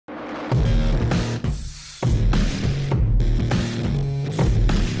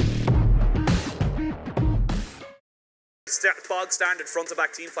bog standard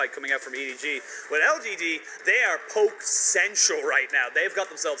front-to-back team fight coming out from EDG. With LGD, they are poke central right now. They've got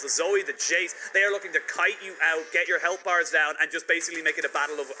themselves the Zoe, the Jace. They are looking to kite you out, get your health bars down, and just basically make it a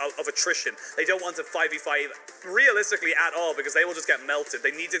battle of attrition. They don't want to 5v5 realistically at all because they will just get melted.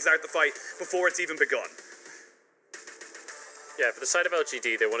 They need to start the fight before it's even begun. Yeah, for the side of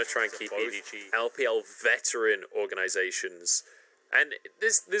LGD, they want to try and keep EDG LPL veteran organizations. And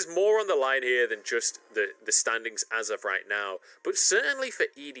there's more on the line here than just the standings as of right now. But certainly for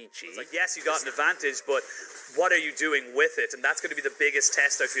EDG... It's like, yes, you got an advantage, but what are you doing with it? And that's going to be the biggest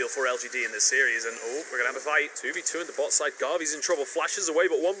test, I feel, for LGD in this series. And, oh, we're going to have a fight. 2v2 on the bot side. Garvey's in trouble. Flashes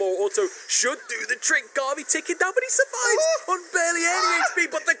away, but one more auto should do the trick. Garvey ticking down, but he survives on barely any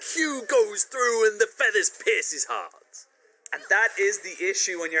HP. But the Q goes through and the feathers pierce his heart. And that is the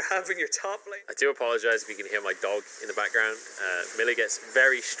issue when you're having your top lane. I do apologize if you can hear my dog in the background. Millie gets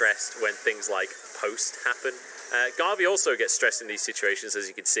very stressed when things like post happen. Garvey also gets stressed in these situations, as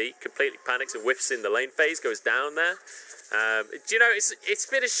you can see. Completely panics and whiffs in the lane phase, goes down there. You know, it's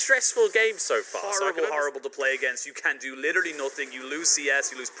been a stressful game so far. Horrible to play against. You can do literally nothing. You lose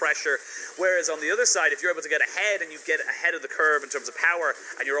CS, you lose pressure. Whereas on the other side, if you're able to get ahead and you get ahead of the curve in terms of power,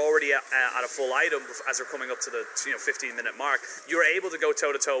 and you're already at a full item as they're coming up to the 15-minute mark, you're able to go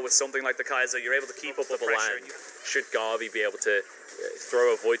toe-to-toe with something like the Kaiser. You're able to keep up the pressure. Should Garvey be able to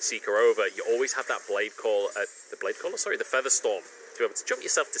throw a Void Seeker over, you always have that Blade Call, the Feather Storm, to be able to jump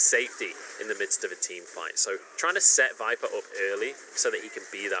yourself to safety in the midst of a team fight. So trying to set Viper up early so that he can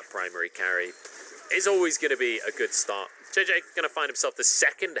be that primary carry is always going to be a good start. JJ going to find himself the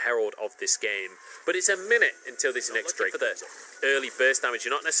second Herald of this game, but it's a minute until this next Drake. For the early burst damage,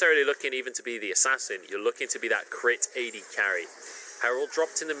 you're not necessarily looking even to be the assassin, you're looking to be that crit AD carry. Herald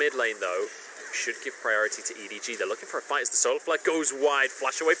dropped in the mid lane though, should give priority to EDG. They're looking for a fight as the Solar Flare goes wide.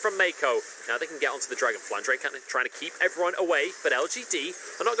 Flash away from Mako. Now they can get onto the Dragon. Flandre trying to keep everyone away, but LGD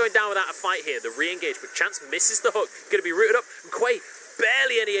are not going down without a fight here. The re-engage, but Chance misses the hook. Going to be rooted up. And Quay,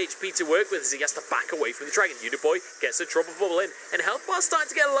 barely any HP to work with as he has to back away from the Dragon. Uniboy gets a trouble bubble in, and health bar's starting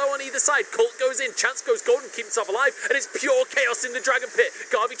to get low on either side. Colt goes in, Chance goes golden, keep himself alive, and it's pure chaos in the Dragon Pit.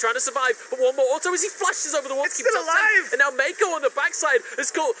 Garvey trying to survive, but one more auto as he flashes over the wall to keep himself alive. And now Mako on the backside is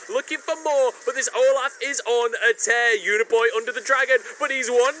Colt looking for more, but this Olaf is on a tear. Uniboy under the Dragon, but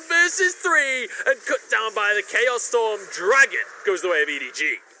he's 1 versus 3 and cut down by the Chaos Storm. Dragon goes the way of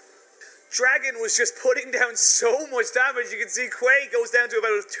EDG. Dragon was just putting down so much damage. You can see Quay goes down to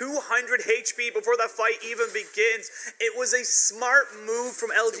about 200 HP before that fight even begins. It was a smart move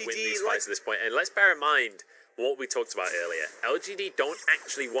from LGD. To win these fights at this point. And let's bear in mind what we talked about earlier. LGD don't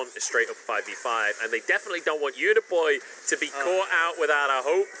actually want a straight up 5v5, and they definitely don't want Uniboy to be caught out without a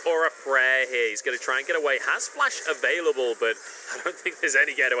hope or a prayer here. He's going to try and get away. Has Flash available, but I don't think there's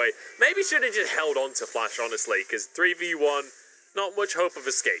any getaway. Maybe should have just held on to Flash, honestly, because 3v1, not much hope of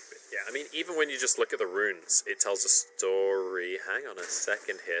escape. Yeah, I mean, even when you just look at the runes, it tells a story. Hang on a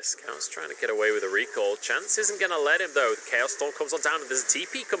second here. Scout's trying to get away with a recall. Chance isn't going to let him, though. The Chaos Storm comes on down, and there's a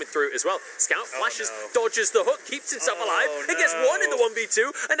TP coming through as well. Scout flashes, dodges the hook, keeps himself alive, and gets one in the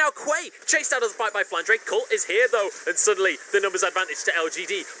 1v2. And now Quay, chased out of the fight by Flandre. Colt is here, though, and suddenly the numbers advantage to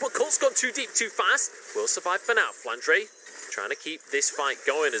LGD. But Colt's gone too deep, too fast. Will survive for now. Flandre trying to keep this fight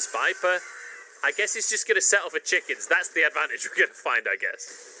going as Viper, I guess he's just going to settle for chickens. That's the advantage we're going to find, I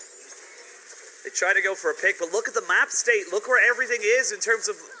guess. They try to go for a pick, but look at the map state. Look where everything is in terms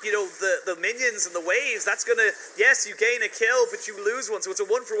of, you know, the minions and the waves. That's going to, yes, you gain a kill, but you lose one. So it's a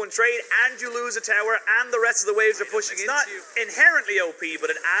 1-for-1 trade, and you lose a tower, and the rest of the waves are pushing into. It's not inherently OP,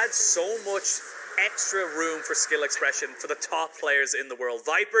 but it adds so much extra room for skill expression for the top players in the world.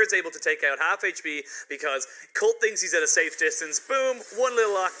 Viper is able to take out half HP because Colt thinks he's at a safe distance. Boom, one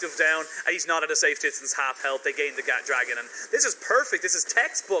little octave down, and he's not at a safe distance, half health. They gain the Dragon, and this is perfect. This is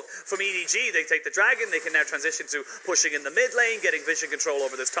textbook from EDG. They take the Dragon. They can now transition to pushing in the mid lane, getting vision control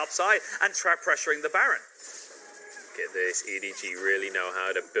over this top side, and try pressuring the Baron. Get this, EDG really know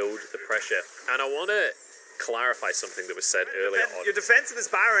how to build the pressure. And I want to clarify something that was said earlier on. Your defense of this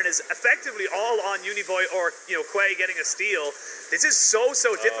Baron is effectively all on Uniboy or, you know, Quay getting a steal. This is so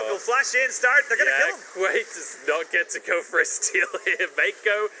difficult. Flash in, start, they're going to kill him. Quay does not get to go for a steal here.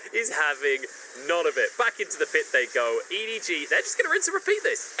 Mako is having none of it. Back into the pit they go. EDG, they're just going to rinse and repeat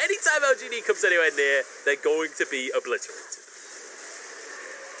this. Anytime LGD comes anywhere near, they're going to be obliterated.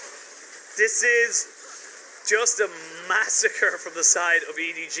 This is just a massacre from the side of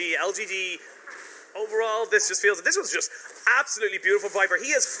EDG. LGD Overall, this just feels... This was just absolutely beautiful, Viper.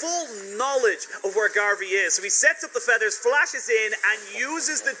 He has full knowledge of where Garvey is. So he sets up the feathers, flashes in, and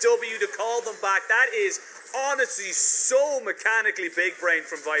uses the W to call them back. That is honestly so mechanically big brain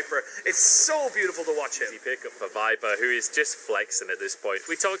from Viper. It's so beautiful to watch him. Easy pick up for Viper, who is just flexing at this point.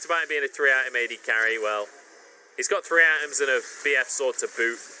 We talked about him being a 3-item AD carry. Well, he's got 3 items and a BF sword to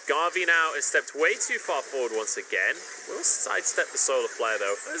boot. Garvey now has stepped way too far forward once again. Will sidestep the solar flare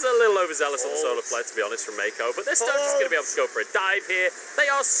though. There's a little overzealous on the solar flare, to be honest, from Mako, but they're still just going to be able to go for a dive here. They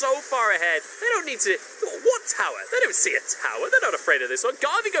are so far ahead. They don't need to... What tower? They don't see a tower. They're not afraid of this one.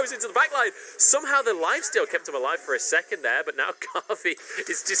 Garvey goes into the backline. Somehow the lifesteal kept him alive for a second there, but now Garvey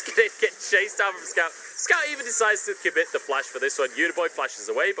is just going to get chased down from Scout. Scout even decides to commit the flash for this one. Uniboy flashes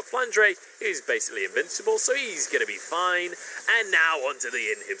away, but Flandre is basically invincible, so he's going to be fine. And now onto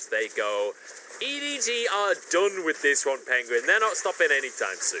the inhibs they go. EDG are done with this one, Penguin. They're not stopping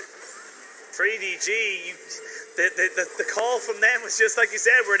anytime soon. For EDG, the call from them was just like you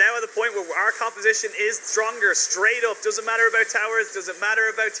said, we're now at the point where our composition is stronger, straight up. Doesn't matter about towers, doesn't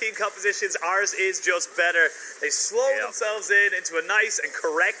matter about team compositions, ours is just better. They slow themselves into a nice and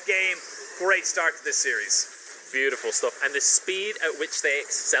correct game. Great start to this series. Beautiful stuff. And the speed at which they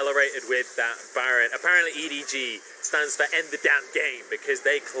accelerated with that Baron. Apparently EDG stands for end the damn game, because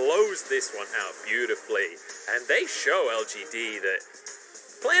they closed this one out beautifully. And they show LGD that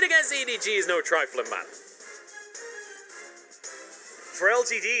playing against EDG is no trifling matter. For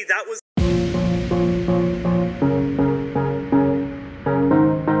LGD, that was